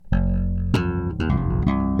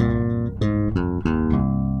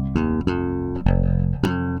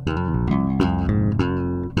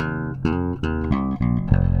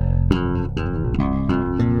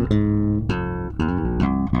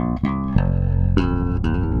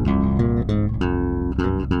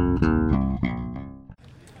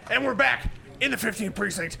back in the 15th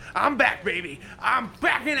precinct. I'm back, baby. I'm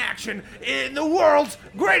back in action in the world's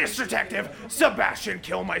greatest detective, Sebastian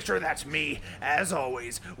Killmeister. That's me, as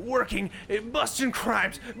always, working, busting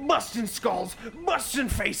crimes, busting skulls, busting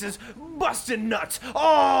faces, busting nuts,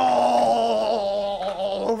 all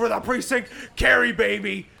over the precinct. Carrie,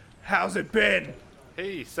 baby, how's it been?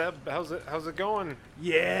 Hey, Seb, how's it going?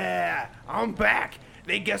 Yeah, I'm back.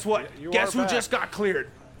 Hey, guess what? Guess who just got cleared?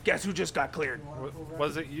 Guess who just got cleared?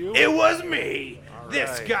 Was it you? It was me! All This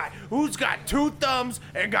right. guy who's got 2 thumbs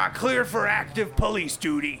and got cleared for active police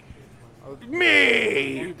duty.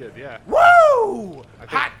 Me! You did, yeah. Woo! I think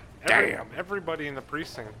Hot damn! Everybody in the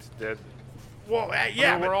precinct did. Well,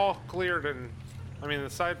 Yeah, we're all cleared, and I mean,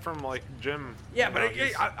 aside from like Jim. yeah, you but know,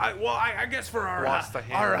 he's I guess for lost a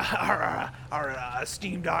hand. our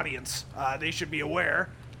esteemed audience, they should be aware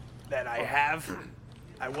that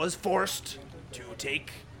I was forced to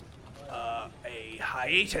take a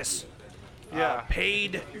hiatus, Yeah.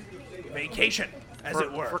 paid vacation, as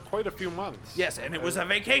it were. for quite a few months. Yes, and it was a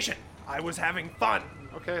vacation. I was having fun.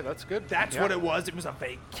 Okay, that's good. That's Yeah. what it was. It was a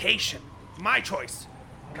vacation. My choice,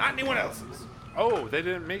 not anyone else's. Oh, they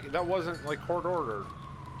didn't make that wasn't like court ordered.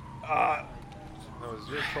 That was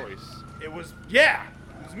your choice. It was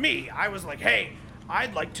me. I was like, hey,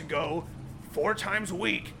 I'd like to go 4 times a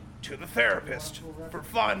week to the therapist for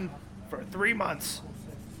fun for 3 months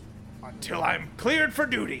until I'm cleared for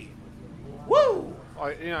duty. Woo!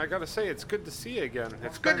 I gotta say, it's good to see you again.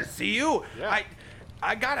 It's good to see you. Yeah.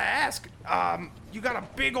 I gotta ask, you got a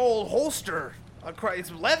big old holster.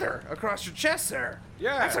 It's leather across your chest there.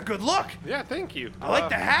 Yeah. That's a good look. Yeah, thank you. I like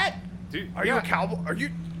the hat. Are you a yeah. cowboy?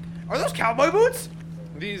 Are those cowboy boots?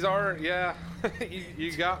 These are, yeah.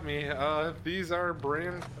 you got me. These are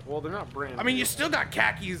brand. Well, they're not brand. I mean, you still got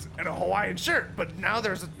khakis and a Hawaiian shirt, but now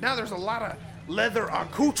there's a lot of leather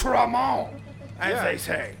accoutrement, as Yeah. they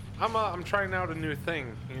say. I'm trying out a new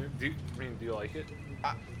thing. Do you like it?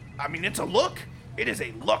 I mean, it's a look. It is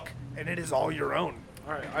a look, and it is all your own.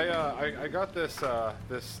 All right, I got this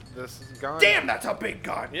gun. Damn, that's a big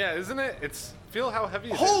gun. Yeah, isn't it? Feel how heavy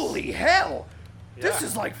it is. Holy hell! This Yeah.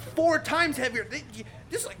 is like 4 times heavier. This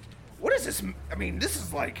is like, what is this? I mean, this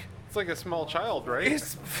is like, It's like a small child, right?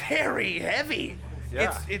 it's very heavy.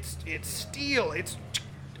 Yeah. It's steel. It's.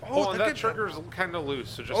 Oh, and look that at trigger's kind of loose,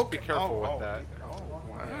 so just be careful with that. Oh,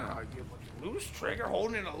 wow. Loose trigger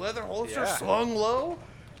holding in a leather holster, Yeah. slung low.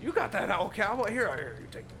 You got that old cowboy here. You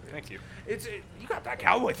take the. Thank you. You got that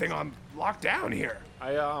cowboy thing on lockdown here.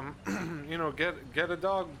 I get a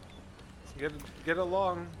dog, get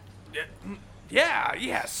along. Yeah.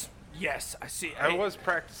 Yes. I see. I was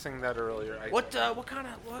practicing that earlier. What kind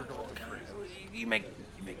of you make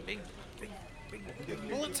big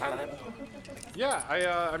bullets out of them? Yeah,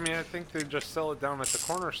 I mean, I think they just sell it down at the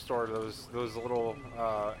corner store. Those little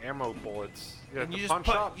ammo bullets. Yeah, And the you pawn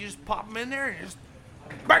shop. just pop them in there and just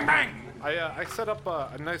bang bang. I set up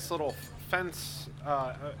a nice little fence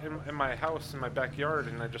in my house in my backyard,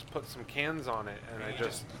 and I just put some cans on it, and I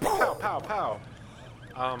just pow pow pow.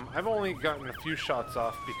 I've only gotten a few shots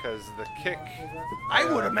off because the kick. I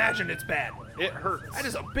would imagine it's bad. It hurts.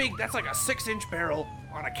 That's like a 6-inch barrel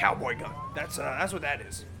on a cowboy gun. That's what that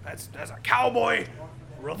is. That's a cowboy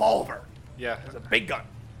revolver. Yeah, It's a big gun.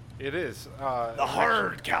 it is. The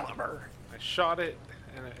hard caliber. I shot it,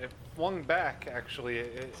 and it flung back. Actually,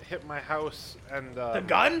 it hit my house, and The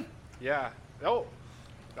gun? yeah. Oh,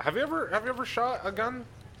 have you ever shot a gun?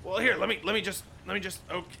 Well, here, let me just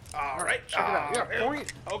okay. All right. Check it out. Yeah,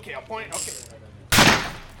 point. Okay, I'll point. Okay.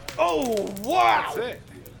 Oh, wow. That's it.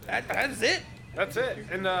 That's it. That's it.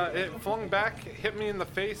 And it flung back, hit me in the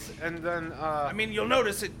face, and then I mean, you'll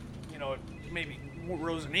notice it, it maybe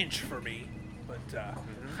rose an inch for me, but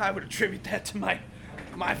I would attribute that to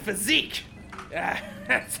my physique.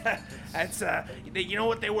 That's you know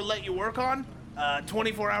what they will let you work on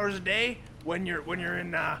 24 hours a day when you're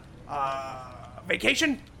in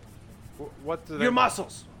vacation? what do they? Your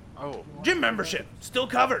muscles. Oh, Gym membership still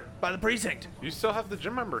covered by the precinct. you still have the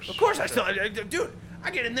gym membership? Of course dude,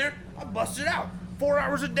 I get in there, I bust it out. 4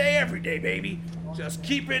 hours a day, every day, baby. Just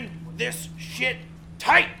keeping this shit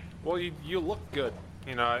tight. Well, you look good.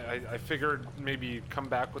 I figured maybe you'd come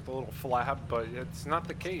back with a little flab, but it's not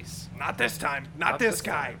the case. Not this time. Not Not this this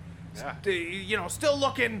guy. time. Yeah. Still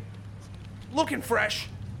looking fresh,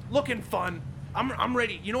 looking fun. I'm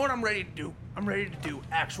ready. You know what I'm ready to do? I'm ready to do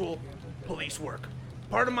actual police work.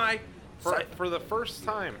 Part of my For the first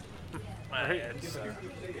time.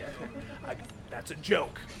 that's a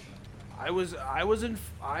joke. I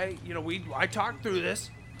talked through this,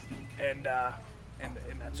 and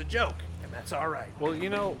that's a joke. And That's all right. Well, you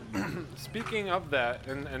know, speaking of that,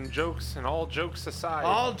 and jokes and all jokes aside,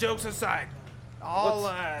 All jokes aside,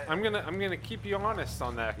 I'm gonna keep you honest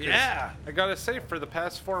on that. 'Cause Yeah. I gotta say, for the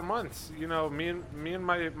past 4 months, you know, me and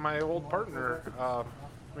my old partner,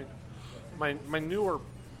 my newer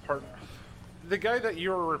partner, the guy that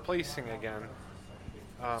you were replacing again.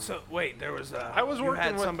 So wait, there was I was you working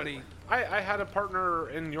had with somebody. I had a partner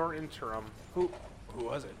in your interim. Who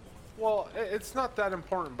was it? Well, it's not that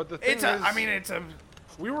important, but the thing is, it's a.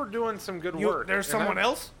 we were doing some good You, work. there's and someone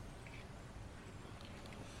else.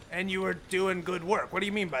 And you were doing good work. What do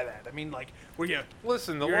you mean by that? I mean, like, were you?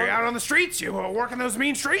 Listen, the You're one, out on the streets. You were working those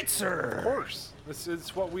mean streets, of or? course,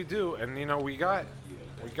 it's what we do, and you know, we got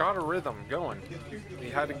a rhythm going. We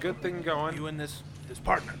had a good thing going. You and this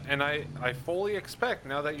partner. And I fully expect,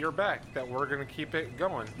 now that you're back, that we're gonna keep it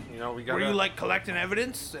going. You know, we got. Were you like collecting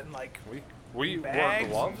evidence and like we wore bags,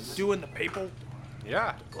 gloves? doing the paper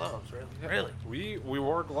Yeah. gloves? Really? We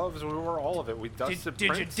wore gloves. We wore all of it. We dusted Did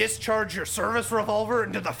you prints. discharge your service revolver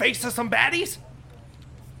into the face of some baddies?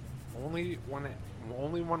 Only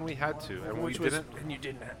when we had to, and Which we was, didn't. and you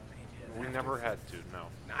didn't have. We never had to. No.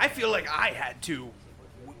 I feel like I had to.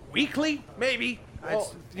 Weekly, maybe.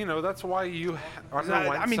 Well, you know, that's why you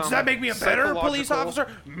underwent I mean, does some that make me a better police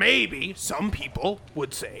psychological- officer? Maybe. Some people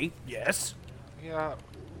would say yes. Yeah.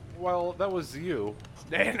 Well, that was you,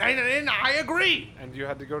 And I agree. and you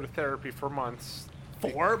had to go to therapy for months.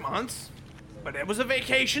 4 months. But it was a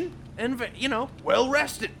vacation. And, well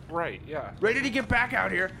rested. Right. Yeah. Ready to get back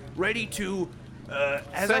out here. Ready to,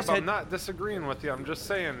 as Seb, I said. I'm not disagreeing with you. I'm just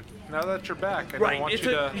saying, now that you're back, I don't Right, want you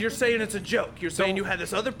to. you're saying it's a joke. You're saying Don't- you had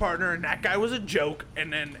this other partner and that guy was a joke,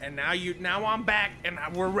 and now I'm back and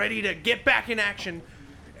we're ready to get back in action.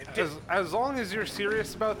 As long as you're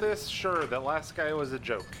serious about this, sure, that last guy was a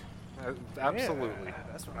joke. Absolutely. Yeah,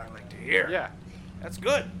 that's what I like to hear. Yeah. That's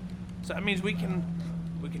good. So that means we can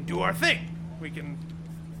do our thing. We can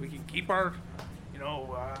keep our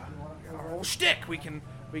our whole shtick. We can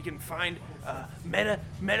find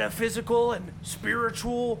metaphysical and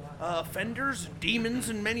spiritual offenders, demons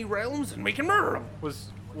in many realms, and we can murder them.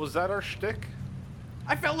 Was that our shtick?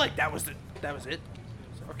 I felt like that was it.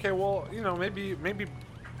 Okay, well, you know, maybe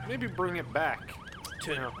bring it back.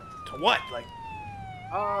 To You know. to what? Like,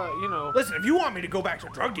 You know. listen, if you want me to go back to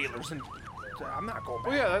drug dealers, and I'm not going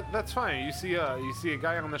back. Well, yeah, that's fine. You see a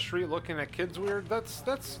guy on the street looking at kids weird. That's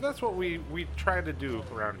what we try to do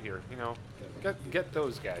around here. You know, get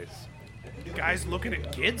those guys. You guys looking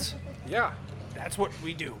at kids? Yeah. That's what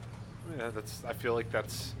we do. Yeah, I feel like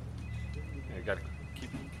that's. You gotta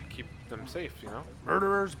keep them safe. You know.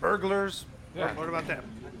 Murderers, burglars. Yeah. What about them?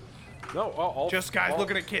 No, all Just guys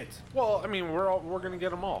looking at kids. Well, I mean, we're gonna get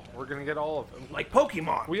them all. We're gonna get all of them. Like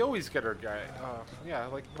Pokemon. We always get our guy. Yeah,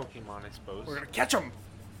 like Pokemon, I suppose. We're gonna catch them.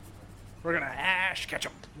 We're gonna catch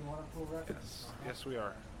them. Yes, we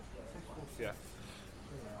are. Yeah.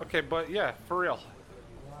 Okay, but yeah, for real.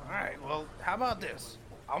 All right. Well, how about this?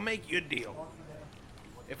 I'll make you a deal.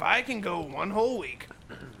 If I can go one whole week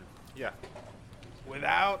Yeah.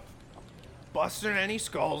 without busting any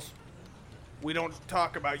skulls, we don't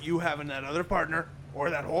talk about you having that other partner or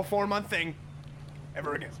that whole 4-month thing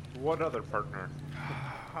ever again. What other partner?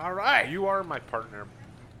 All right. You are my partner.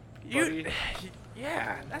 Buddy.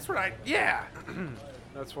 Yeah, that's what I. Yeah.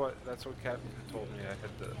 That's what Captain told me I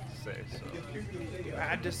had to say. So You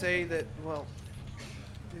had to say that. Well,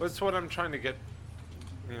 that's what I'm trying to get.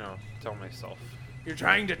 You know, tell myself. you're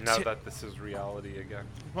trying to. Now that this is reality again.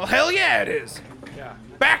 Well, hell yeah, it is. Yeah.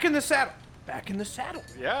 Back in the saddle. Back in the saddle.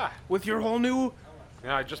 Yeah. With your whole new.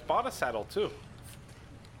 Yeah, I just bought a saddle too.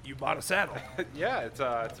 You bought a saddle. Yeah,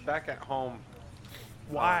 it's back at home.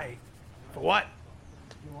 Why? For what?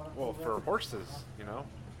 Well, for horses, you know.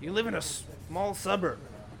 You live in a small suburb.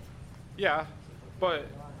 Yeah, but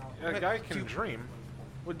a But guy do can you- dream.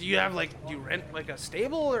 Well, do you have do you rent like a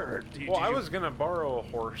stable or do you? Well, do I you- was gonna borrow a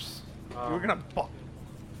horse. You were gonna.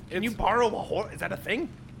 Can you it's- borrow a horse? Is that a thing?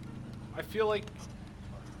 I feel like.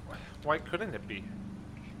 Why couldn't it be?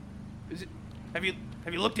 Is it? Have you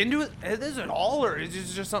looked into it? Is it all, or is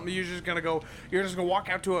this just something you're just gonna go? You're just gonna walk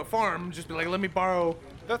out to a farm, and just be like, "Let me borrow."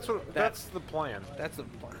 That's the plan. That's the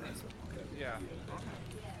plan. That's the Yeah.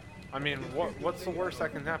 I mean, what's the worst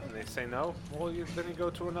that can happen? They say no. Well, then you go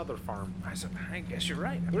to another farm. I guess you're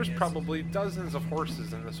right. I There's mean, probably dozens of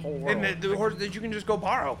horses in this whole world. and the horse that you can just go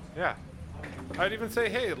borrow. Yeah. I'd even say,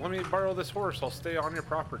 hey, let me borrow this horse. I'll stay on your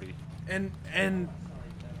property. And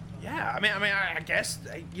yeah, I guess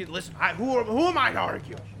you listen. Who am I to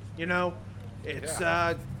argue? You know, it's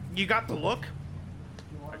Yeah. you got the look.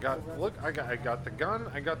 I got the gun.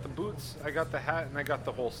 I got the boots. I got the hat, and I got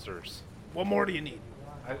the holsters. What more do you need?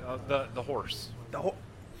 The horse.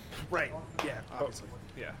 Right. Yeah. Obviously.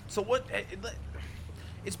 Yeah. So what?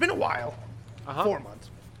 It's been a while. 4 months.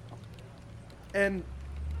 And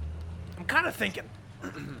I'm kind of thinking,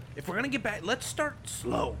 if we're gonna get back, let's start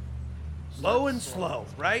slow. Slow and slow,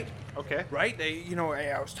 right? Okay. Right?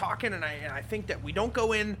 I was talking, and I think that we don't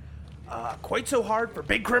go in quite so hard for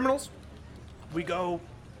big criminals. We go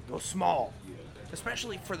small,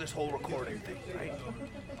 especially for this whole recording thing, right?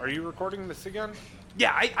 Are you recording this again?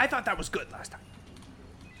 Yeah, I thought that was good last time.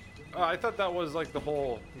 I thought that was like the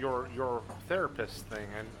whole your therapist thing,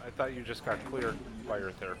 and I thought you just got cleared by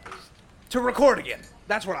your therapist. To record again.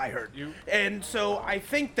 That's what I heard. You- And so I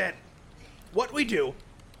think that what we do.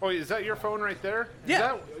 Oh, is that your phone right there?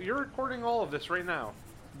 Yeah. You're recording all of this right now.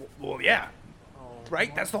 Well, yeah.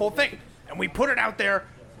 Right? That's the whole thing. And we put it out there.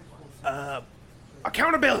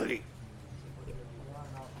 Accountability.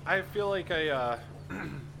 I feel like I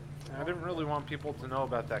didn't really want people to know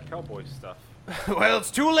about that cowboy stuff. Well,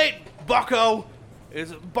 it's too late, bucko.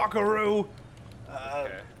 Is buckaroo.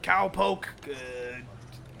 Okay. Cowpoke.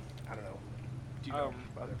 I don't know. Do you know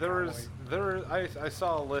other cowboy? I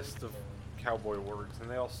saw a list of cowboy words, and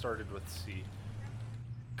they all started with C.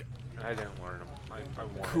 And I didn't learn them. I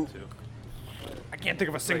wanted to. I can't think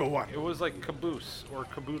of a single one. It was like caboose or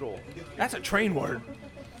caboodle. That's a train word.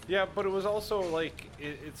 Yeah, but it was also like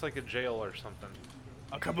it's like a jail or something.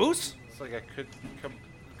 A caboose? It's like a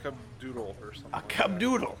cabdoodle or something. A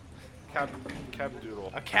cabdoodle.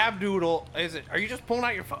 Cabdoodle. A cabdoodle. Is it? Are you just pulling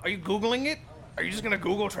out your phone? Are you Googling it? Are you just gonna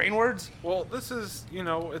Google train words? Well, this is,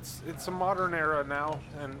 it's a modern era now,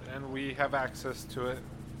 and we have access to it.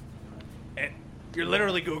 And you're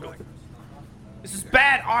literally Googling. This is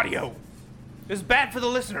bad audio. This is bad for the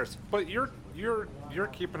listeners. But you're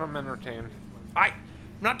keeping them entertained. I'm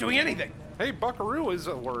not doing anything. Hey, buckaroo is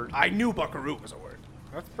a word. I knew buckaroo was a word.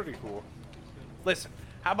 That's pretty cool. Listen,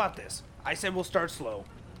 how about this? I said we'll start slow.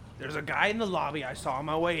 There's a guy in the lobby I saw on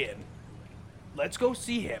my way in. Let's go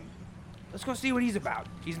see him. Let's go see what he's about.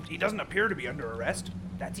 He doesn't appear to be under arrest.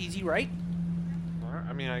 That's easy, right?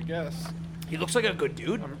 I mean, I guess. He looks like a good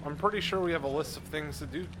dude. I'm pretty sure we have a list of things to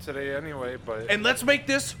do today anyway, but... And let's make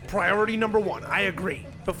this priority number 1. I agree.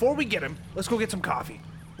 Before we get him, let's go get some coffee.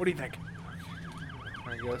 What do you think?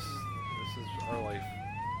 I guess this is our life.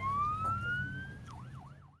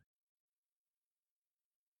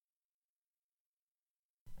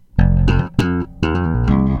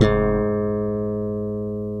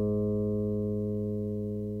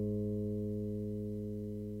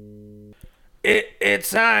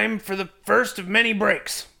 It's time for the first of many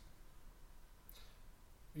breaks.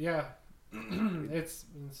 Yeah, it's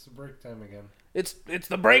break time again. It's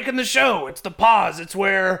the break in the show. It's the pause. It's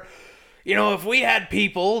where, if we had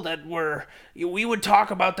people that we would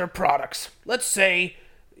talk about their products. Let's say,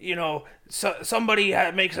 somebody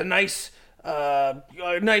makes a nice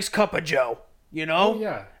cup of Joe. Oh,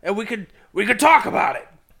 yeah. And we could talk about it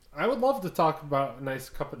I would love to talk about a nice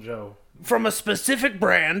cup of Joe. from a specific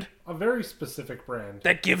brand A very specific brand.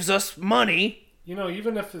 that gives us money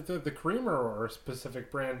Even if the creamer were a specific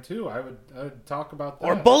brand too, I would talk about that.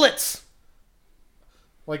 or bullets.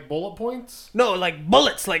 Like bullet points? No, like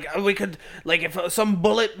bullets. Like we could, like if some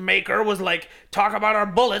bullet maker was like, talk about our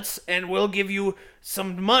bullets and we'll give you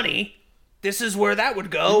some money. This is where that would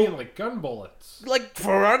go. You mean like gun bullets? Like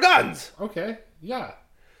for our guns. Okay, yeah.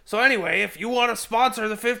 So anyway, if you want to sponsor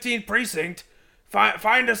the 15th Precinct,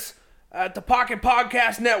 find us at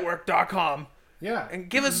thepocketpodcastnetwork.com Yeah. and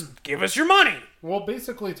give us your money. We'll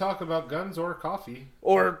basically talk about guns or coffee.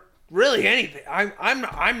 Or really anything.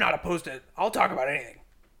 I'm not opposed to it. I'll talk about anything.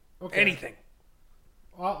 Okay. Anything.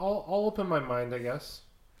 I'll open my mind, I guess.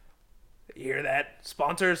 You hear that?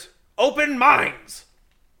 Sponsors, open minds.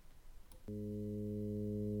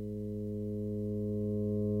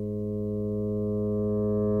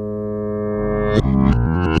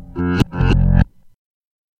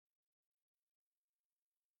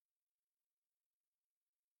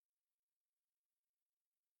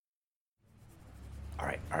 All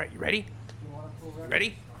right, you ready?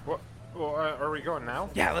 Ready? What? Well, are we going now?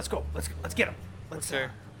 Yeah, let's go. Let's get him. Let's. Okay.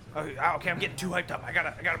 Okay, I'm getting too hyped up. I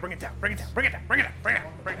gotta bring it down. Bring it down.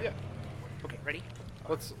 Yeah. Okay, ready?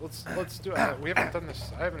 Let's do it. We haven't done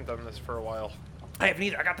this. I haven't done this for a while. I haven't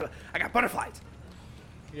either. I got butterflies.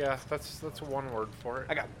 Yeah, that's one word for it.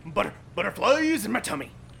 I got butterflies in my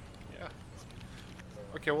tummy. Yeah.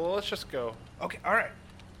 Okay, well, let's just go. Okay, all right.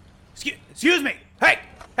 Excuse me. Hey,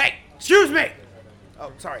 excuse me.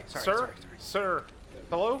 Oh, sorry. Sir.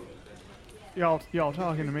 Hello? Y'all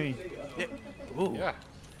talking to me. Yeah. Ooh. Yeah.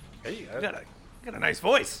 Hey, You got a nice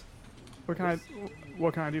voice. What can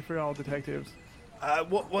I do for y'all detectives?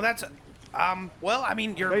 Well, that's Well, I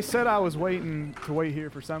mean, They said I was waiting to wait here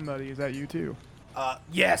for somebody. Is that you too?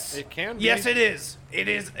 Yes. It can be. Yes, it is. It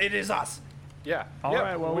is us. Yeah. All Yep,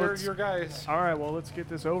 right, well, we're let's- your guys. All right, well, let's get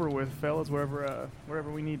this over with, fellas. Wherever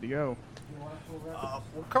we need to go. Well,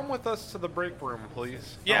 come with us to the break room,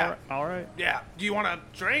 please. Yeah. All right. Yeah. Do you want a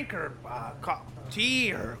drink or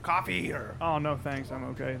tea or coffee or? Oh no, thanks. I'm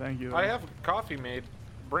okay. Thank you. I have coffee made,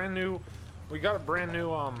 brand new. We got a brand new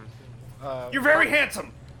You're very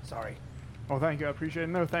handsome. Sorry. Oh, thank you. I appreciate it.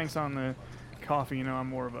 No, thanks on the coffee. You know, I'm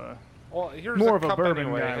more of a. Well, here's More a of a cup bourbon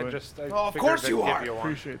anyway. guy, I but- just I Oh, of figured course I'd you give are. You one.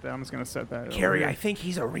 Appreciate that. I'm just gonna set that. over Carrie, here. I think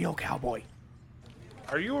he's a real cowboy.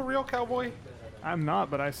 Are you a real cowboy? I'm not,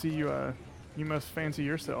 but I see you. You must fancy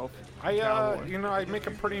yourself. I Cowboy. you know, I make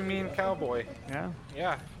a pretty mean cowboy. Yeah.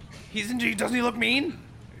 Yeah. Doesn't he look mean?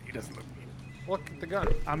 He doesn't look mean. Look at the gun.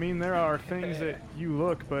 I mean, there are things that you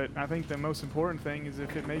look, but I think the most important thing is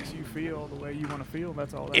if it makes you feel the way you want to feel.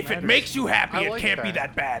 That's all that If matters. it makes you happy, I it like can't be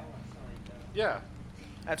that. that bad. Yeah.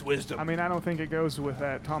 That's wisdom. I mean, I don't think it goes with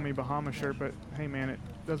that Tommy Bahama shirt, but hey, man, it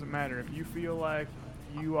doesn't matter. If you feel like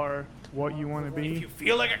you are what you want to be, if you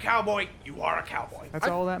feel like a cowboy, you are a cowboy. that's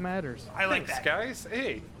all that matters. I like Thanks, that. guys.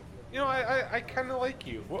 Hey, you know, I kind of like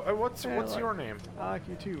you. What's Yeah, what's like- your name? I like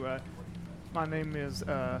you too. My name is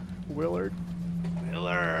Willard.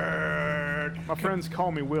 Willard. My friends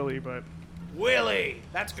call me Willie, but Willie.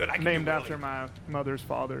 That's good. I can named do after Willie. my mother's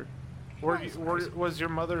father. Was your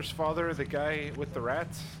mother's father the guy with the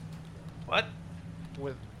rats? What?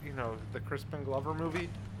 With, you know, the Crispin Glover movie?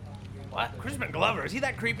 What? Crispin Glover. Is he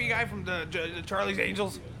that creepy guy from the Charlie's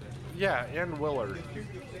Angels? Yeah, and Willard.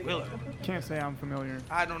 Willard. Can't say I'm familiar.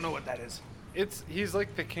 I don't know what that is. He's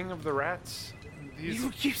like the king of the rats. He's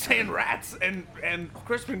You keep saying rats and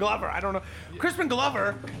Crispin Glover. I don't know. Crispin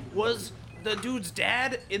Glover was the dude's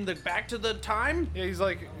dad in the Back to the Time. yeah, he's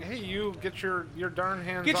like, hey, you get your darn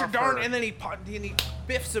hands Get your off darn, her. and then he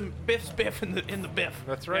biffs him, biff in the biff.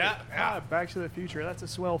 That's right. Yeah, Ah, yeah, Back to the Future. That's a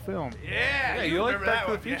swell film. yeah. you like remember Back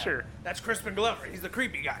that to the one, yeah. Future. That's Crispin Glover. He's the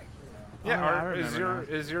creepy guy. Yeah, Oh, I is remember your now.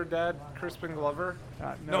 is your dad Crispin Glover?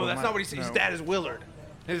 No, that's not what he said. His no. dad is Willard.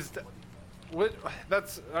 What?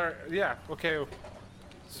 That's yeah. Okay,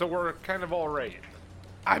 so we're kind of all right.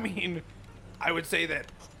 I mean, I would say that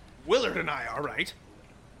Willard and I are right.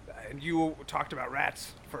 And you talked about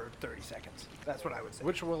rats for 30 seconds. That's what I would say.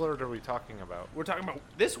 Which Willard are we talking about? We're talking about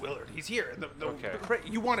this Willard. He's here. Okay.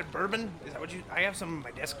 You wanted bourbon? Is that what you? I have some on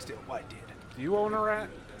my desk still. Well, I did. Do you own a rat?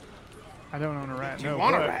 I don't own a rat. Do you no,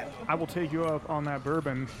 want a but rat? I will take you up on that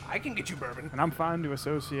bourbon, I can get you bourbon. and I'm fine to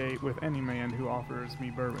associate with any man who offers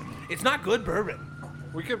me bourbon. It's not good bourbon.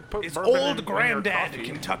 We could put It's bourbon in old your granddad coffee.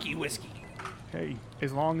 Kentucky whiskey. Hey,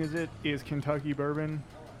 as long as it is Kentucky bourbon,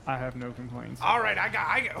 I have no complaints. All right, I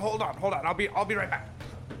got. Hold on. I'll be right back.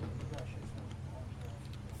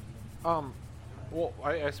 Well,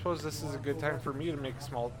 I suppose this is a good time for me to make a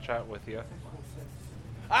small chat with you.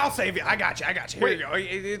 I'll save you. I got you. Here Wait.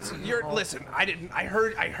 you go. Listen. I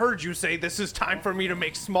heard you say this is time for me to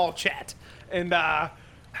make small chat, and I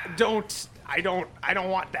don't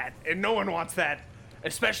want that, and no one wants that,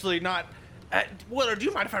 especially not. Willard, do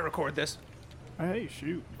you mind if I record this? Hey,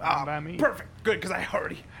 shoot, fine by me. Perfect. Good, because I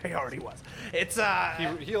already was. It's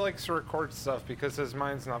He likes to record stuff because his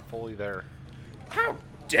mind's not fully there. How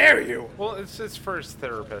dare you? Well, it's for his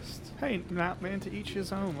therapist. Hey, not man, to each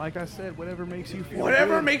his own. Like I said, whatever makes you feel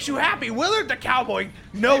Whatever good. makes you happy. Willard the cowboy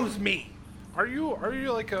knows me. Are you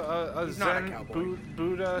like a He's not a Zen cowboy.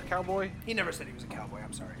 Buddha cowboy? He never said he was a cowboy.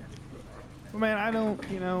 I'm sorry. Well, man, I don't,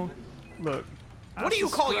 look. I What do you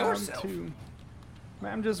call subscribe yourself?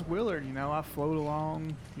 Man, I'm just Willard, I float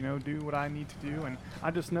along, do what I need to do, and I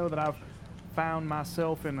just know that I've found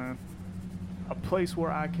myself in a place where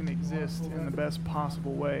I can exist in the best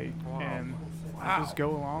possible way, and I just go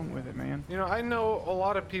along with it, man. You know, I know a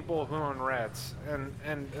lot of people who own rats, and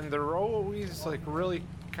they're always like really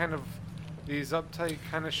kind of these uptight,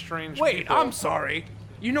 kind of strange Wait, people. I'm sorry.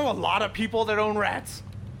 You know a lot of people that own rats?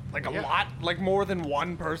 Like a Yeah. lot? Like more than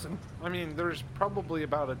one person? I mean, there's probably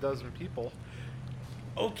about a dozen people.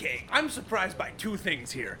 Okay, I'm surprised by two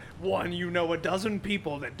things here. One, you know a dozen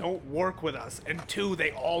people that don't work with us, and two,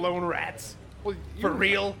 they all own rats. Well, For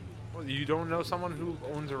real? Well, you don't know someone who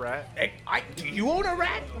owns a rat? Hey, do you own a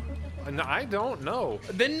rat? No, I don't know.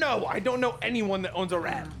 Then no, I don't know anyone that owns a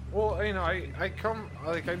rat. Well, I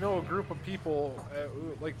know a group of people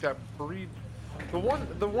like that breed. The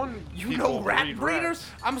one. You people know rat breed breeders?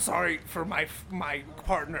 rats. I'm sorry for my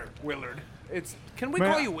partner, Willard. Can we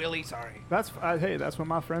Man, call you Willie? Sorry. Hey, that's what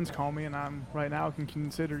my friends call me, and I'm right now can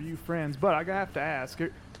consider you friends. But I have to ask,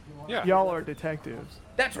 Yeah. y'all are detectives.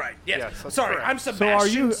 That's right. Yes. Yes, that's Sorry, correct. I'm So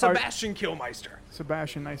Sebastian. Sebastian Killmeister.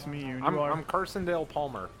 Sebastian, nice to meet you. And I'm you are Carsondale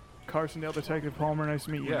Palmer. Carsondale Detective Palmer, nice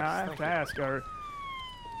to meet you. Yes, Now I have thank to you. ask,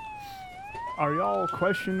 are y'all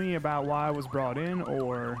questioning me about why I was brought in,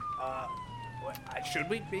 or? What, should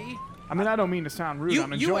we be? I mean, I don't mean to sound rude. I'm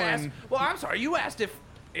You enjoying. asked. Well, I'm sorry. You asked if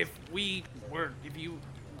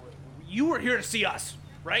you were here to see us,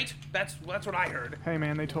 right? That's what I heard. Hey,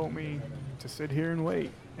 man, they told me to sit here and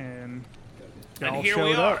wait, and y'all And here showed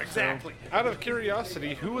we are. up, so- Exactly. Out of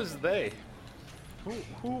curiosity, who was they?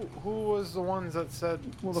 Who was the ones that said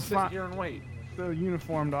Well, the sit fi- here and wait? The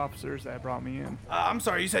uniformed officers that brought me in. I'm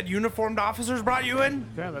sorry. You said uniformed officers brought you in?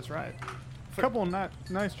 Yeah, that's right. A couple of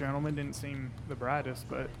nice gentlemen, didn't seem the brightest,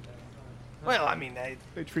 but Well, I mean,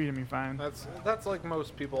 they treated me fine. That's like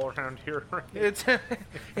most people around here. Right? it's.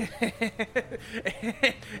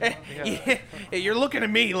 You're looking at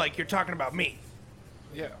me like you're talking about me.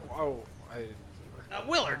 Yeah. Oh,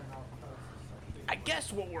 Willard, I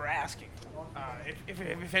guess what we're asking,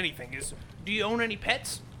 if anything, is do you own any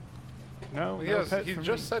pets? No, yes. pets He for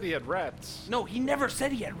just me. said he had rats. No, he never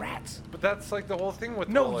said he had rats. But that's like the whole thing with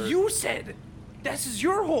No, Willard. you said this is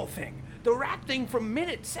your whole thing. The rat thing from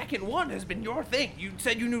second one has been your thing. You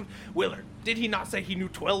said you knew Willard. Did he not say he knew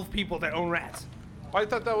 12 people that own rats? I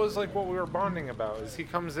thought that was like what we were bonding about. Is he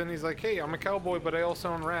comes in, he's like, "Hey, I'm a cowboy, but I also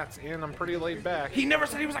own rats, and I'm pretty laid back." He never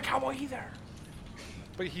said he was a cowboy either.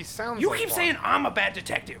 But he sounds. You like keep one. saying I'm a bad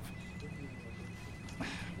detective.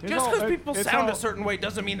 It's Just all- because it- people it's sound all- a certain way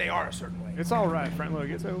doesn't mean they are a certain way. It's all right, friend. Look,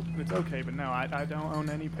 it's okay, but no, I don't own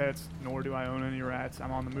any pets, nor do I own any rats.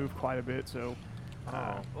 I'm on the move quite a bit, so.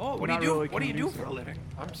 Oh, what do you not do? really What do you do conducive. for a living?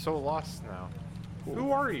 I'm so lost now.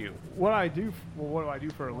 Who are you? What do I do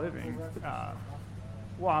for a living?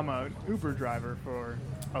 Well, I'm an Uber driver for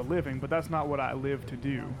a living, but that's not what I live to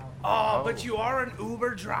do. Oh, but you are an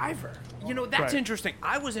Uber driver. You know, that's Right. interesting.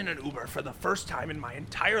 I was in an Uber for the first time in my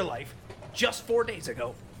entire life just 4 days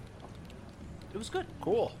ago. It was good.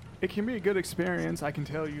 Cool. It can be a good experience. I can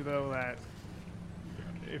tell you though that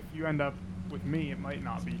if you end up with me, it might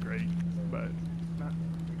not be great. But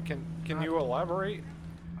Can you elaborate?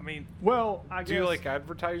 I mean, well, I guess. Do you like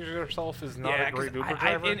advertise yourself as not a 'cause great Uber I,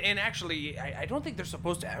 driver? and actually, I don't think they're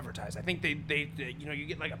supposed to advertise. I think they you know, you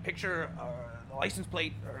get like a picture, a license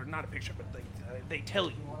plate, or not a picture, but they tell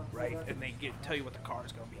you, right? And they tell you what the car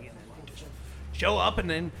is going to be, and then you just show up, and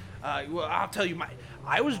then, well, I'll tell you,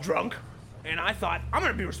 I was drunk, and I thought, I'm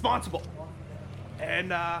going to be responsible. And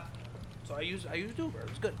so I used Uber. It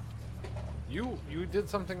was good. You did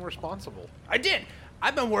something responsible. I did.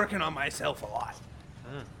 I've been working on myself a lot.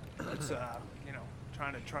 It's you know,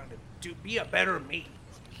 trying to be a better me.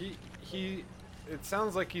 He it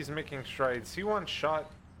sounds like he's making strides. He once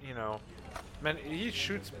shot, you know, man, he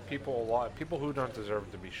shoots people a lot. People who don't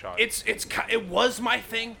deserve to be shot. It was my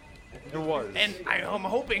thing, It was. and I'm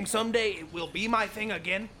hoping someday it will be my thing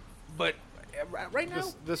again. But right now,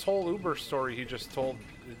 this whole Uber story he just told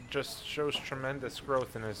it just shows tremendous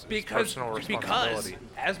growth in his personal because responsibility.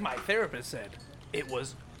 as my therapist said, it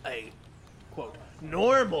was a quote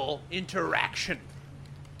normal interaction.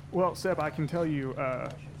 Well, Seb, I can tell you,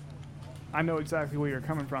 I know exactly where you're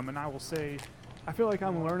coming from, and I will say, I feel like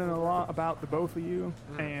I'm learning a lot about the both of you,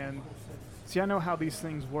 and see, I know how these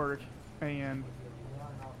things work, and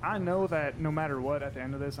I know that no matter what, at the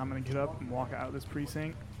end of this, I'm gonna get up and walk out of this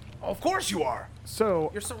precinct. Of course you are.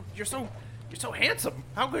 So You're so handsome.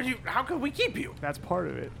 How could we keep you? that's part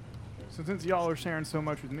of it. So since y'all are sharing so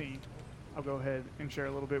much with me, I'll go ahead and share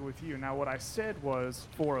a little bit with you. Now, what I said was,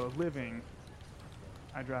 for a living,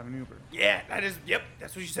 I drive an Uber. Yeah, yep,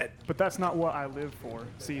 that's what you said. But that's not what I live for.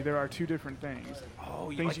 See, there are two different things. Oh,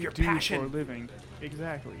 you Things like you your do for a passion. living.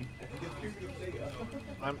 Exactly.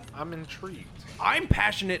 I'm intrigued. I'm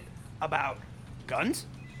passionate about guns.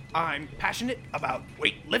 I'm passionate about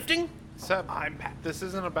weightlifting. Seb, I'm this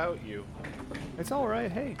isn't about you. It's all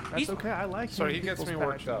right. Hey, that's He's- okay. I like Sorry, he hearing gets me people's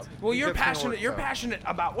worked up. passions. Well, He you're gets me passionate. worked You're up. passionate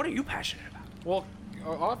about what are you passionate about? Well,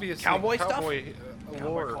 obviously, Cowboy stuff? cowboy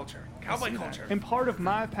lore. Cowboy culture. Cowboy culture. And part of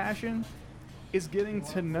my passion is getting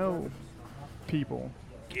to know people.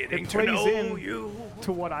 Getting it to plays know in you.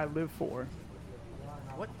 to what I live for.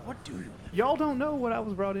 What do you? Y'all don't know what I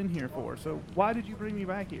was brought in here for, so why did you bring me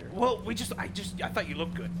back here? Well, I thought you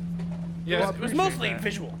looked good. Yeah, It was appreciate mostly that.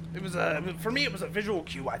 visual. It was for me. It was a visual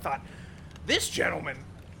cue. I thought this gentleman,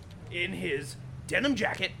 in his denim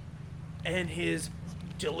jacket and his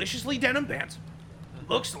deliciously denim pants,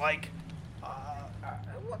 looks like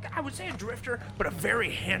I would say a drifter, but a very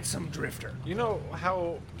handsome drifter. You know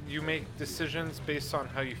how you make decisions based on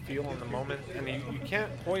how you feel in the moment, and you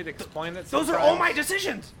can't quite explain it. Those are all sometimes. my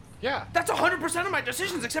decisions. Yeah. That's 100% of my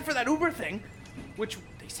decisions, except for that Uber thing, which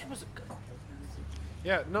they said was a good.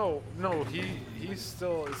 Yeah, no, he's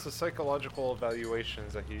still, it's the psychological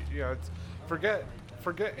evaluations that it's,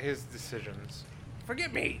 forget his decisions.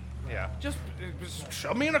 Forget me. Yeah. Just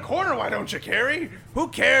shove me in a corner, why don't you, Carrie? Who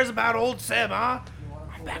cares about old Seb, huh?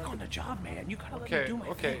 I'm back on the job, man. You gotta let me do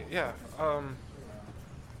my thing. Yeah,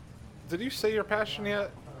 did you say your passion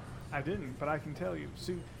yet? I didn't, but I can tell you.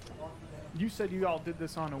 See, you said you all did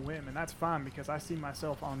this on a whim, and that's fine because I see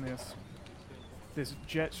myself on this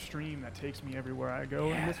jet stream that takes me everywhere I go,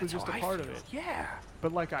 and this was that's just a how I part of feel. it. Yeah.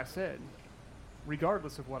 But like I said,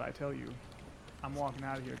 regardless of what I tell you, I'm walking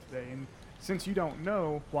out of here today, and since you don't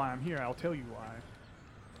know why I'm here, I'll tell you why.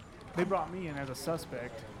 They brought me in as a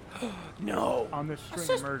suspect No. on this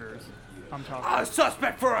string of murders. I'm talking A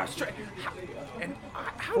suspect for a straight. And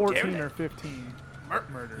how dare 14 they? or 15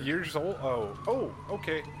 murders. Years old? Oh,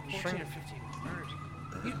 okay. 14 or 15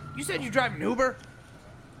 murders. You said you drive an Uber?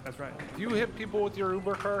 That's right. Do you hit people with your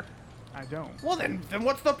Uber car? I don't. Well, then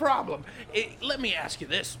what's the problem? Let me ask you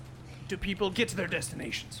this. Do people get to their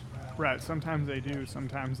destinations? Right. Sometimes they do.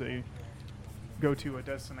 Sometimes they go to a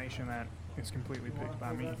destination that is completely picked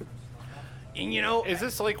by me. And you know, Is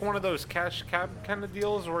this like one of those cash cab kind of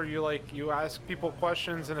deals where you ask people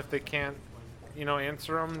questions and if they can't,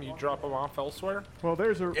 answer them, you drop them off elsewhere? Well,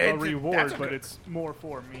 there's a That's reward, a but good- it's more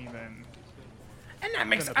for me than. and that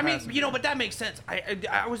makes, than a I mean, passenger. but that makes sense.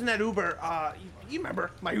 I was in that Uber, you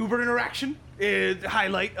remember my Uber interaction?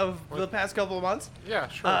 Highlight of the past couple of months? Yeah,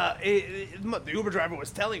 sure. The Uber driver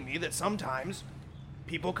was telling me that sometimes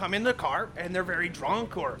people come in the car and they're very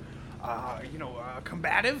drunk or,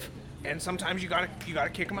 combative, and sometimes you gotta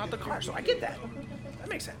kick them out the car. So I get that. That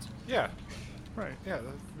makes sense. yeah. Right. Yeah,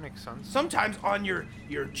 that makes sense. Sometimes on your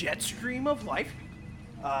jet stream of life,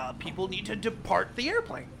 people need to depart the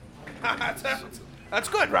airplane. That's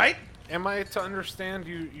good, right? Am I to understand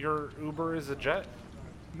your Uber is a jet?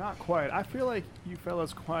 Not quite. I feel like you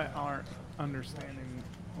fellas quite aren't understanding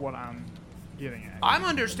what I'm getting at. I'm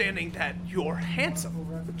understanding that you're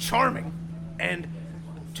handsome, charming, and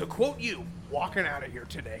to quote you, walking out of here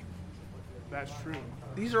today. That's true.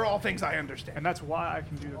 These are all things I understand. And that's why I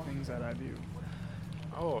can do the things that I do.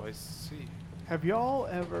 Oh, I see. Have y'all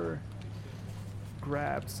ever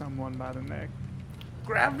grabbed someone by the neck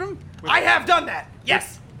Grabbed them? I have done that.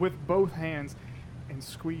 Yes. with both hands and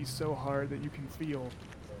squeezed so hard that you can feel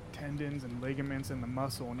tendons and ligaments in the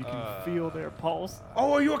muscle and you can feel their pulse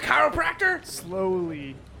Oh, are you a chiropractor?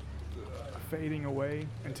 slowly fading away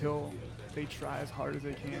until they try as hard as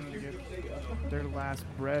they can to get their last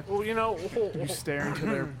breath? Well, You stare into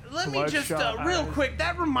their Let me just bloodshot real eyes. quick.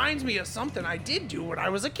 That reminds me of something I did do when I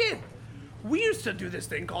was a kid. We used to do this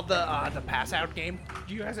thing called the pass out game.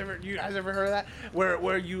 You guys ever heard of that?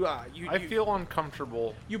 Where you I feel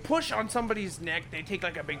uncomfortable. you push on somebody's neck, they take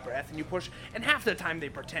like a big breath, and you push, and half the time they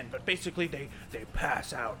pretend, but basically they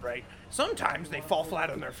pass out, right? Sometimes they fall flat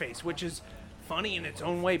on their face, which is funny in its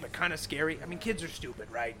own way, but kind of scary. I mean, kids are stupid,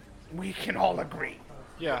 right? We can all agree.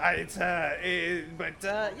 Yeah.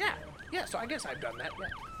 Yeah. So I guess I've done that. Yeah.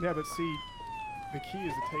 Yeah, but see, the key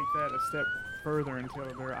is to take that a step further until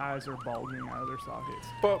their eyes are bulging out of their sockets.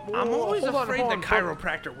 But I'm always hold on, afraid hold the on,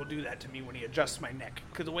 chiropractor will do that to me when he adjusts my neck,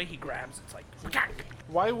 because the way he grabs, it's like.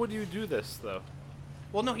 Why would you do this though?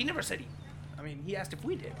 Well, no, he never said he asked if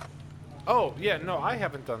we did. Oh, yeah, no, I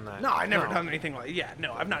haven't done that. No, I never done anything like. Yeah,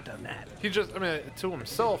 no, I've not done that. He just, to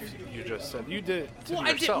himself, you just said. You did it to Well,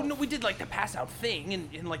 I yourself. did. No, we did like the pass out thing,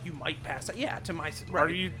 and like you might pass out. Yeah, to my. Are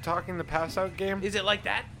Right. you talking the pass out game? Is it like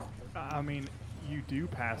that? I mean, you do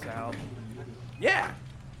pass out. Yeah.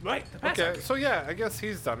 Right. The pass out Okay, game. so yeah, I guess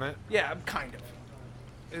he's done it. Yeah, kind of.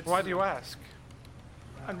 It's, Why do you ask?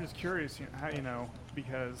 I'm just curious, how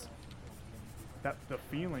because that the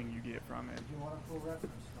feeling you get from it.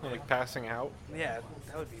 Like passing out? Yeah,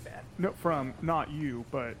 that would be bad. No, from not you,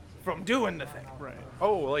 but From doing the thing. right,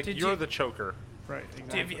 Oh, like Did you're you- the choker. right,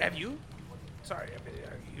 exactly. Have you? Sorry, have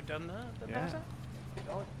you done the pass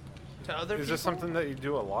Yeah. out? To other people? Is this something that you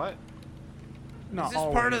do a lot? Not Is this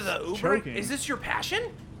part of always the Uber? choking. Is this your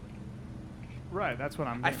passion? Right, that's what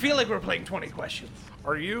I'm. I getting feel at. like we're playing 20 questions.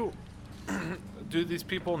 Are you... do these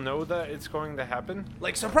people know that it's going to happen?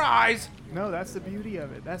 Like, surprise! No, that's the beauty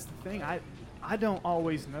of it. That's the thing. I don't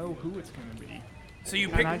always know who it's gonna be, So you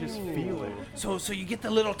pick. and I just feel it. So you get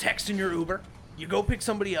the little text in your Uber. You go pick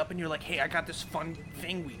somebody up, and you're like, "Hey, I got this fun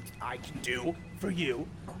thing I can do for you,"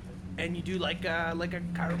 and you do like a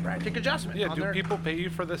chiropractic adjustment. Yeah, on do their- people pay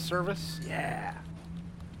you for this service? Yeah.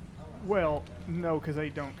 Well, no, because they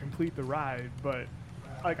don't complete the ride, but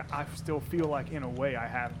like I still feel like in a way I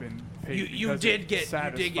have been paid. You because did it get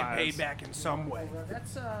satisfies- paid back in some way.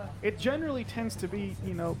 That's It generally tends to be,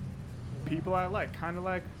 people I like, kind of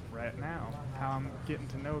like right now, how I'm getting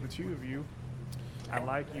to know the two of you. I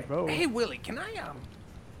like you both. Hey Willie, can I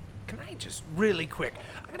just really quick?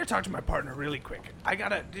 I gotta talk to my partner really quick. I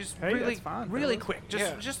gotta just Hey, really, that's fine, really fellas. quick.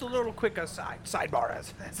 Yeah. Just a little quick sidebar,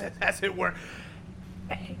 as it were.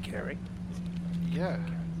 Hey Gary, Yeah.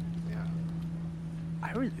 Yeah.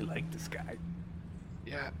 I really like this guy.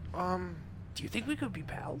 Yeah. Do you think we could be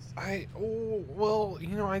pals? I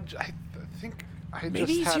think I Maybe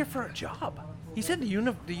just he's had, here for a job. He said the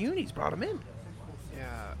uni's brought him in.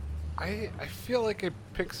 Yeah. I feel like I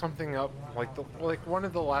picked something up, like one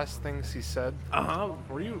of the last things he said.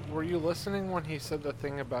 Were you listening when he said the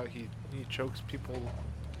thing about he chokes people,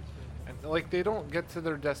 and like they don't get to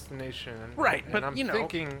their destination? And, Right, and but, I'm you know,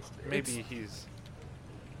 thinking maybe he's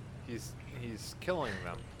killing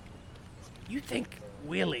them. You think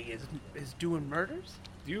Willie is doing murders?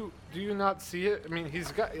 Do you not see it? I mean,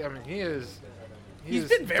 he is. He's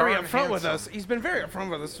been very darn upfront with us. handsome. He's been very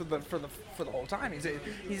upfront with us for the whole time.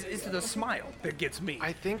 It's the smile that gets me.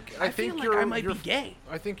 I think feel like you're. I might you're be gay.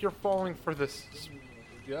 I think you're falling for this.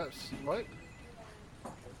 Yes. What?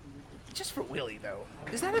 Just for Willie though.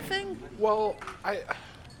 Is that a thing? Well,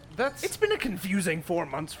 That's. It's been a confusing 4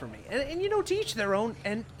 months for me, and to each their own,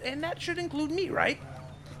 and that should include me, right?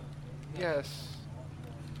 Yes.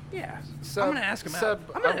 Yeah. Seb- I'm gonna ask him Seb,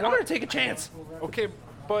 out. I I'm want- gonna take a chance. Okay,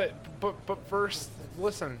 but first,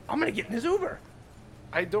 listen. I'm gonna get in his Uber.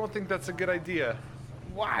 I don't think that's a good idea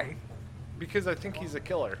Why? because I think he's a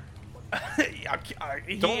killer.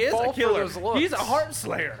 He Don't is fall a for killer. those looks. He's a heart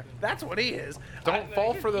slayer. That's what he is. Don't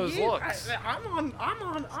fall for those looks. I'm on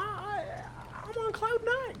cloud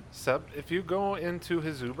 9. Seb, if you go into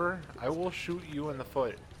his Uber, I will shoot you in the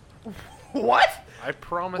foot. What? I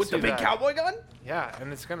promise With the you big that. cowboy gun? Yeah,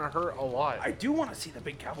 and it's gonna hurt a lot. I do want to see the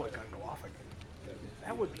big cowboy gun go off again.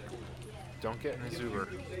 That would be cool. Don't get in his Uber.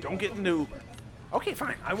 Don't get in the Uber. Okay,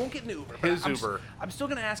 fine. I won't get in the Uber. but His I'm Uber. I'm still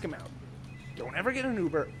gonna ask him out. Don't ever get in an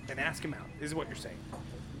Uber and ask him out. Is what you're saying.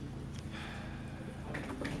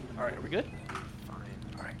 All right, are we good?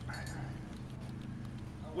 Fine. All right.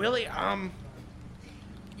 Willie,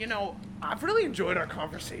 I've really enjoyed our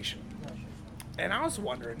conversation, and I was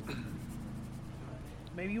wondering,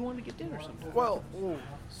 maybe you wanted to get dinner sometime. Well,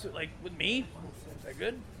 So, like with me? Is that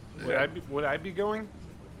good? would I be going?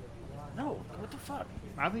 No. What the fuck?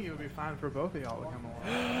 I think it would be fine for both of y'all to come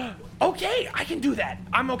along. Okay, I can do that.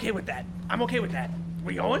 I'm okay with that.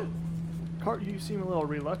 We going? Cart, you seem a little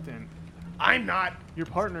reluctant. I'm not. Your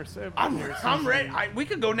partner said I'm seems ready. like- We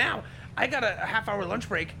could go now. I got a half-hour lunch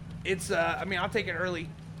break. It's I'll take it early.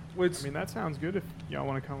 I mean, that sounds good if y'all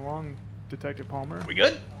want to come along, Detective Palmer. We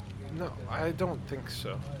good? No, I don't think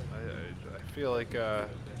so. I feel like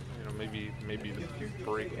maybe the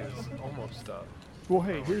break is almost up. Well,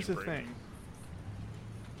 hey, Lunch here's the break. thing.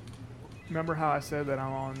 Remember how I said that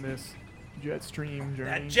I'm on this jet stream journey?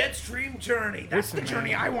 That jet stream journey. That's Listen, the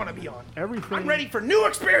journey man. I want to be on. Everything. I'm ready for new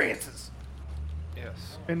experiences.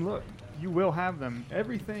 Yes. And look, you will have them.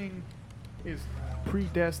 Everything is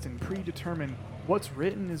predestined, predetermined. What's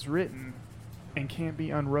written is written and can't be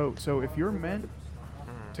unwrote. So if you're meant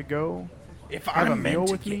to go If have a I'm meant meal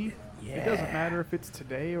to with get, me, it doesn't matter if it's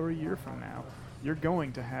today or a year from now. You're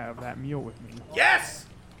going to have that meal with me. Yes.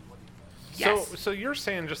 Yes. So you're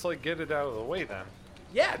saying just like get it out of the way then?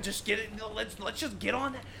 Yeah, just get it. Let's just get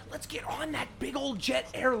on that. Let's get on that big old jet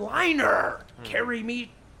airliner. Carry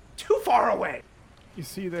me too far away. You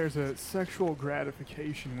see, there's a sexual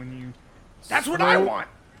gratification when you. That's what I slow- want.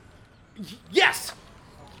 Yes.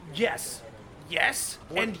 Yes. Yes.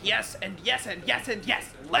 And yes. And yes. And yes. And yes.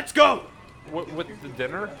 Let's go. With the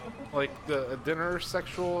dinner, like the dinner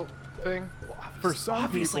sexual thing. For some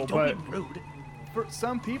Obviously, people, don't but be rude. for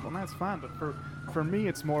some people, and that's fine. But for me,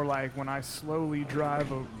 it's more like when I slowly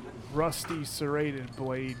drive a rusty serrated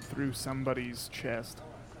blade through somebody's chest.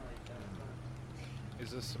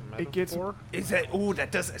 Is this a metaphor? It gets. Is that? Ooh,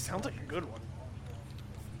 that does. It sounds like a good one.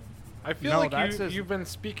 I feel No, like that's just- you've been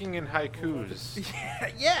speaking in haikus.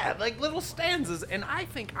 Yeah, like little stanzas, and I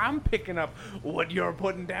think I'm picking up what you're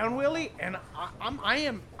putting down, Willie, and I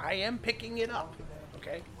am picking it up.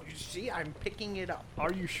 Okay, you see, I'm picking it up.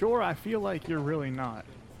 Are you sure? I feel like you're really not.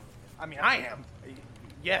 I mean, I am.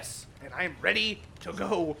 Yes, and I'm ready to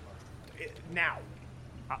go now.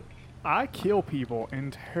 I kill people in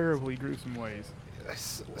terribly gruesome ways.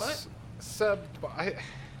 What? Seb,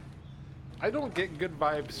 I don't get good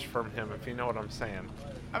vibes from him, if you know what I'm saying.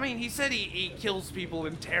 I mean, he said he kills people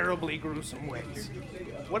in terribly gruesome ways.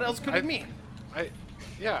 What else could it mean?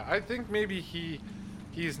 I think maybe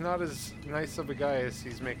he's not as nice of a guy as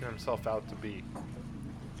he's making himself out to be.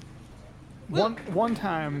 One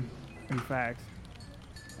time, in fact,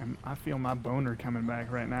 and I feel my boner coming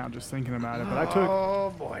back right now just thinking about it, but I took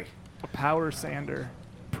a power sander,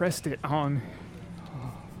 pressed it on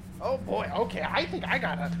Oh boy, okay, I think I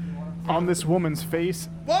gotta... on this woman's face.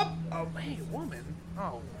 What? Oh, hey, woman.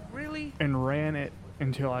 Oh, really? And ran it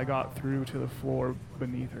until I got through to the floor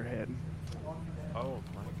beneath her head. Oh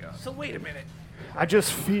my god. So wait a minute. I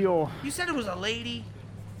just feel You said it was a lady?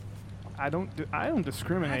 I don't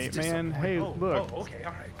discriminate, That's man. Hey, disappointing. look, Oh, okay,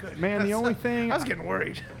 all right, good. man. The only thing I was getting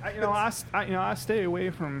worried. I stay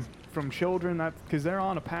away from children because they're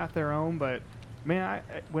on a path their own. But man,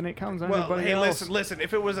 when it comes to Well, anybody hey, else, listen.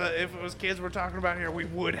 If it was kids we're talking about here, we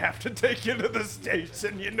would have to take you to the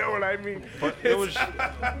station. You know what I mean? But it was.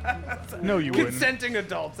 no, you wouldn't. Consenting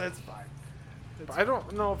adults. That's fine. I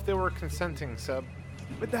don't know if they were consenting, Seb.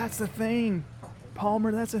 But that's the thing,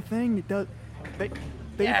 Palmer. That's the thing. It does. They've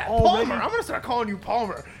Yeah, already. Palmer. I'm gonna start calling you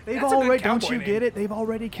Palmer. They've That's a good already. Don't cowboy you name. get it? They've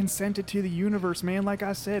already consented to the universe, man. Like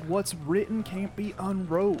I said, what's written can't be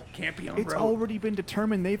unwrote. Can't be It's unwrote. already been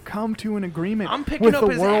determined. They've come to an agreement I'm picking with up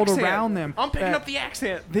the his world accent. around them. I'm picking that up the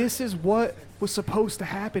accent. This is what was supposed to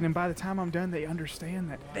happen, and by the time I'm done, they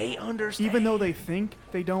understand that. They understand. Even though they think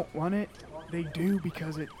they don't want it, they do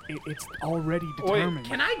because it's already determined.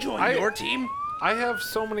 Can I join your team? I have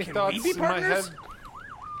so many Can thoughts we be in my head. partners?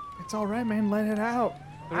 It's all right, man. Let it out.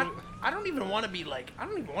 I don't even want to be like. I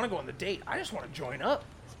don't even want to go on the date. I just want to join up.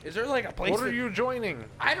 Is there like a place? What are you joining?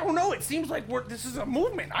 I don't know. It seems like this is a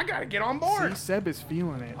movement. I gotta get on board. See, Seb is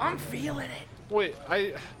feeling it. I'm feeling it. Wait,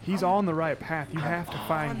 He's on the right path. You have to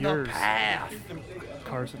find On yours, the path.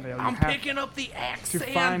 Carsondale. You I'm have picking up the to accent.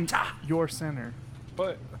 find your center.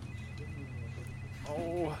 but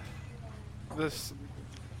this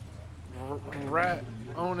rat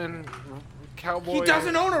owning cowboy. He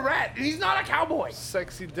doesn't own a rat, and he's not a cowboy.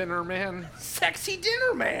 Sexy dinner man. Sexy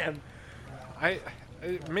dinner man.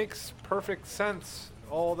 It makes perfect sense,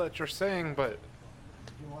 all that you're saying, but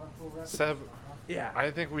Seb, Yeah.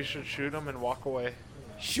 I think we should shoot him and walk away.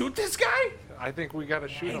 Shoot this guy? I think we gotta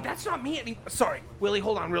shoot Hey, him. that's not me. Sorry, Willie.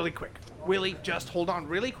 Hold on, really quick. Willie, just hold on,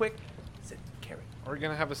 really quick. Sit, Carrie. Are we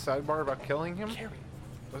gonna have a sidebar about killing him? Carrie.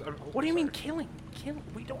 What do you mean killing? Killing?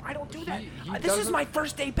 I don't do that. He This is doesn't- my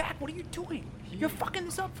first day back. What are you doing? You're fucking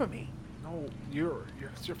this up for me. No,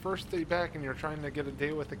 it's your first day back and you're trying to get a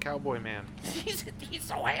date with the cowboy man. He's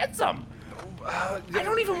so handsome. I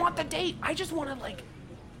don't even want the date. I just want to like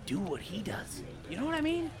do what he does. You know what I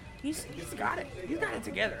mean? He's got it. He's got it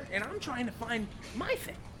together, and I'm trying to find my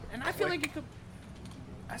thing. And I feel like it could.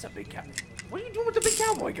 That's a big cow. What are you doing with the big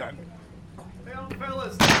cowboy gun?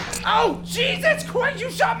 Fellas, Oh, Jesus Christ!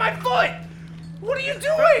 You shot my foot. What are you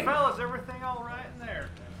doing? fellas, everything all right in there?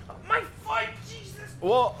 My foot, Jesus!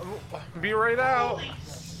 Well, be right out. Holy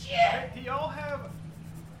shit! Hey, do y'all have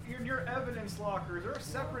in your evidence locker? Is there a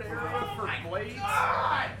separate area for My blades?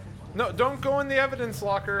 God! No, don't go in the evidence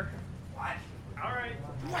locker. What? All right.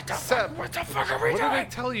 What the Seb, fuck? What the fuck are we What did I doing?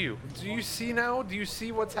 tell you? Do you see now? Do you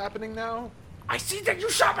see what's happening now? I see that you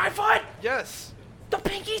shot my foot. Yes. The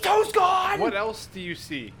pinky toe's gone. What else do you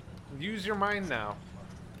see? Use your mind now.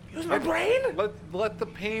 Use my brain. Let the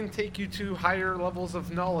pain take you to higher levels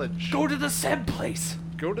of knowledge. Go to the Seb place.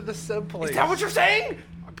 Go to the sub place. Is that what you're saying?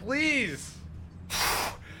 Please.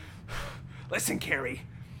 Listen, Carrie.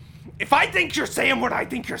 If I think you're saying what I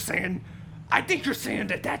think you're saying, I think you're saying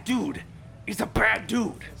that dude is a bad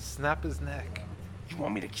dude. Snap his neck. You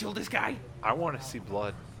want me to kill this guy? I want to see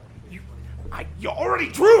blood. You already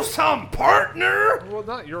drew some, partner. Well,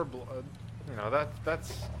 not your blood. You know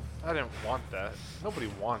that's. I didn't want that. Nobody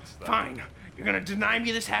wants that. Fine. You're gonna deny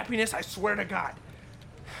me this happiness? I swear to God.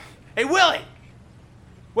 Hey, Willie.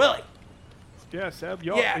 Willie. Yeah, Seb.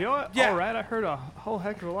 Y'all, Yeah, y'all yeah. all right? I heard a whole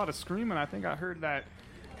heck of a lot of screaming. I think I heard that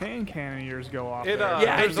hand cannon of yours go off. It, there.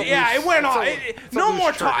 Yeah, There's a it loose- went it's on. a- it's a No loose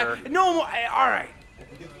more trigger. talk. No more. All right.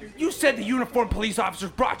 You said the uniformed police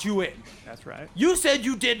officers brought you in. That's right. You said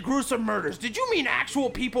you did gruesome murders. Did you mean actual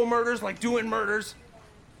people murders, like doing murders?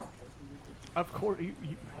 Of course.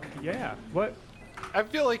 Yeah. What? I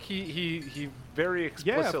feel like he very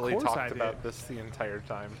explicitly course I talked did. about this the entire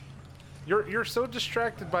time. You're so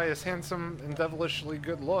distracted by his handsome and devilishly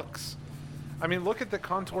good looks. I mean, look at the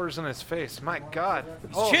contours in his face. My God.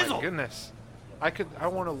 Oh chiseled. my goodness. I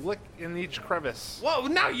want to lick in each crevice. Whoa!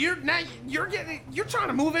 Now you're trying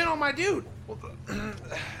to move in on my dude.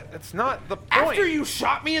 It's not the point. After you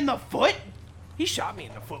shot me in the foot, he shot me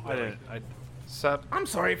in the foot. I Willie. didn't. Seb, I'm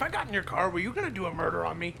sorry, if I got in your car, were you gonna do a murder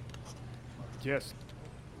on me? Yes.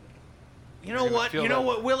 You know gonna what? feel You know that-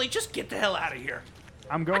 what, Willie? Just get the hell out of here.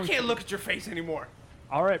 I'm I going. can't look at your face anymore.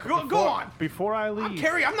 All right. Go on. Before I leave.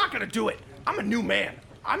 Carrie, I'm not gonna do it. I'm a new man.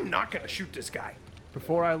 I'm not gonna shoot this guy.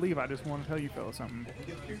 Before I leave, I just want to tell you fellas something.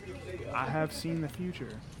 I have seen the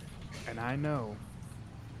future, and I know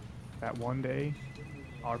that one day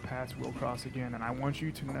our paths will cross again, and I want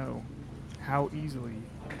you to know how easily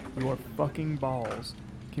your fucking balls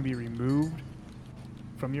can be removed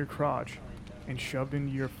from your crotch and shoved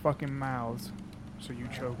into your fucking mouths so you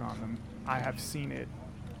choke on them. I have seen it,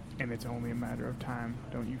 and it's only a matter of time.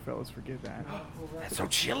 Don't you fellas forget that. That's so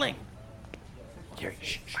chilling. Carrie,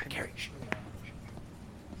 shh, Carrie, shh.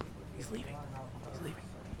 He's leaving. He's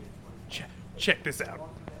leaving. Check this out.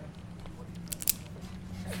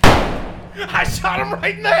 I shot him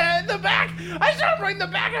right in the head, in the back. I shot him right in the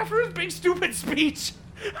back after his big stupid speech.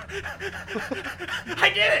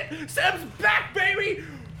 I did it. Seb's back, baby.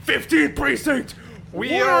 15th precinct. We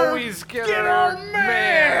We're always get our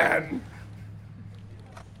man.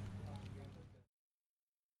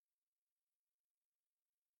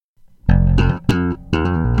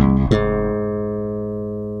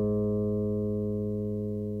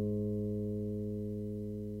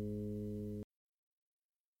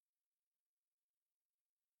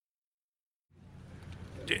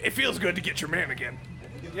 It feels good to get your man again.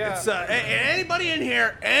 Yeah. It's anybody in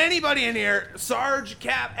here, Sarge,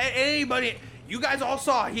 Cap, anybody. You guys all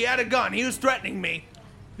saw he had a gun. He was threatening me.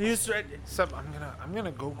 He was threatening. Seb, I'm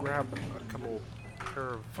gonna go grab a couple pair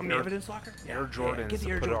of From the evidence locker? Air Jordans get the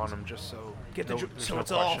to Air put Jordans. on them just so Get the there's so no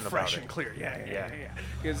it's all question fresh about and it. clear. Yeah. Yeah.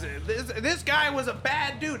 Because this guy was a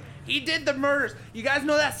bad dude. He did the murders. You guys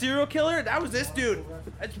know that serial killer? That was this dude.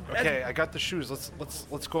 Okay, I got the shoes.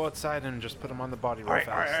 Let's go outside and just put them on the body real All right.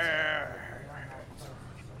 fast.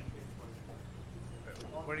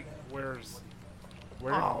 Where?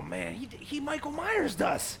 Oh man, he Michael Myers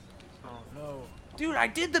does. Oh no. Dude, I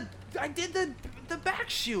did the back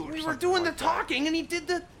shoot. We were doing the talking, and he did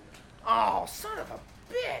the. Oh, son of a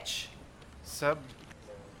bitch! Seb,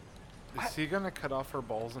 is he gonna cut off her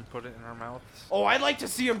balls and put it in our mouths? Oh, I'd like to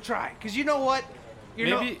see him try, cause you know what?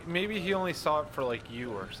 Maybe he only saw it for like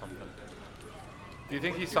you or something. Do you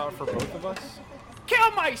think he saw it for both of us?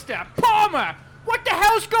 Killmeister! Palmer! What the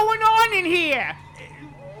hell's going on in here?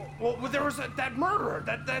 Well, there was that murderer,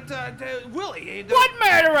 that Willie. What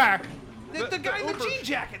murderer? The guy in the Uber. jean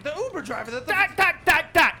jacket, the Uber driver.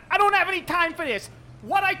 That. I don't have any time for this.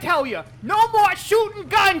 What I tell you, no more shooting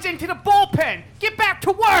guns into the bullpen. Get back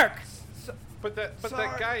to work. But that Sorry,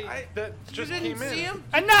 guy that just you didn't came in. see him?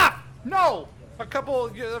 Enough. No. A couple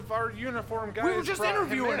of our uniform guys. We were just brought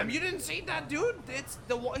interviewing him. in. You didn't see that dude?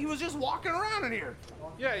 He was just walking around in here.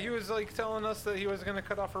 Yeah, he was like telling us that he was gonna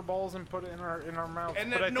cut off her balls and put it in our mouth. And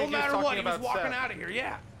but I then no think matter what, he was about walking Seth. out of here.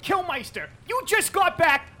 Yeah. Killmeister, you just got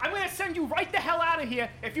back. I'm gonna send you right the hell out of here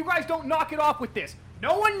if you guys don't knock it off with this.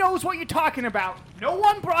 No one knows what you're talking about. No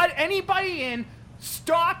one brought anybody in.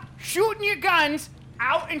 Stop shooting your guns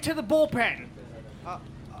out into the bullpen.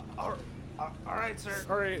 All right, sir.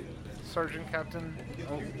 All right, Sergeant Captain,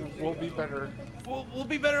 we'll be better. We'll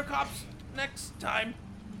be better cops next time.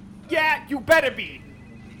 Yeah, you better be.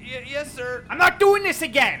 Yes, sir. I'm not doing this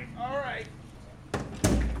again. All right.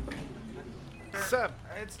 Seb,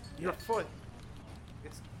 It's your foot.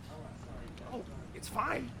 it's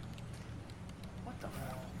fine. What the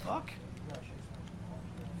fuck?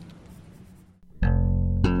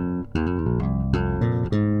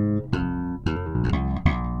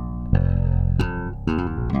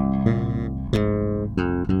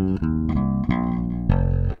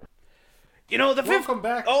 You know the fifth. Welcome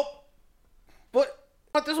back. Oh, what?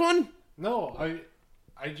 What this one? No,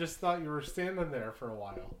 I just thought you were standing there for a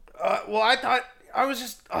while. Well, I thought I was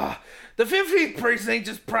just. The 15th Precinct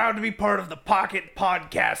is proud to be part of the Pocket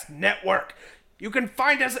Podcast Network. You can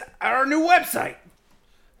find us at our new website.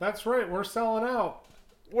 That's right, we're selling out.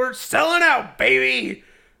 We're selling out, baby.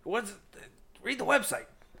 Read the website.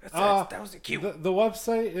 That was the cue. The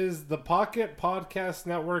website is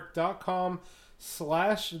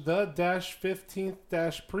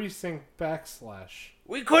thepocketpodcastnetwork.com/the-15th-precinct /.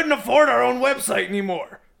 We couldn't afford our own website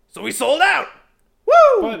anymore, so we sold out.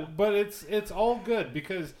 Woo! But it's all good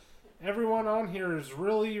because everyone on here is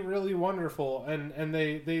really, really wonderful, and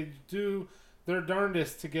they do their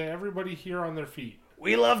darndest to get everybody here on their feet.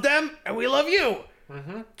 We love them, and we love you.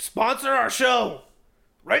 Mm-hmm. Sponsor our show.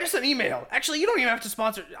 Write us an email. Actually, you don't even have to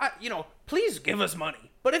sponsor. Please give us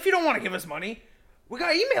money. But if you don't want to give us money, we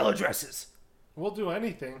got email addresses. We'll do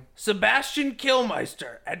anything.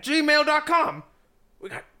 SebastianKillmeister@gmail.com. We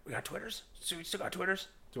got Twitters. So we still got Twitters.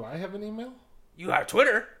 Do I have an email? You have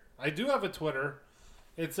Twitter. I do have a Twitter.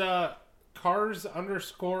 It's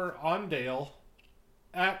cars_ondale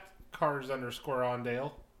at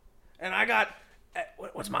cars_ondale. And I got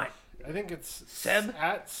what's mine? I think it's Seb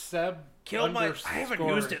at Seb. Killed my. I haven't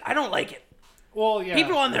used it. I don't like it. Well, yeah.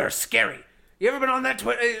 People on there are scary. You ever been on that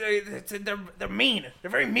Twitter? They're mean.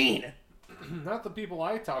 They're very mean. Not the people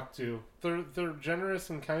I talk to. They're generous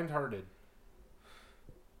and kind-hearted.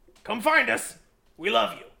 Come find us. We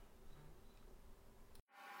love you.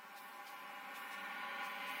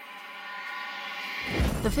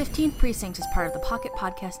 The 15th Precinct is part of the Pocket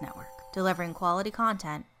Podcast Network, delivering quality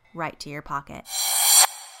content right to your pocket.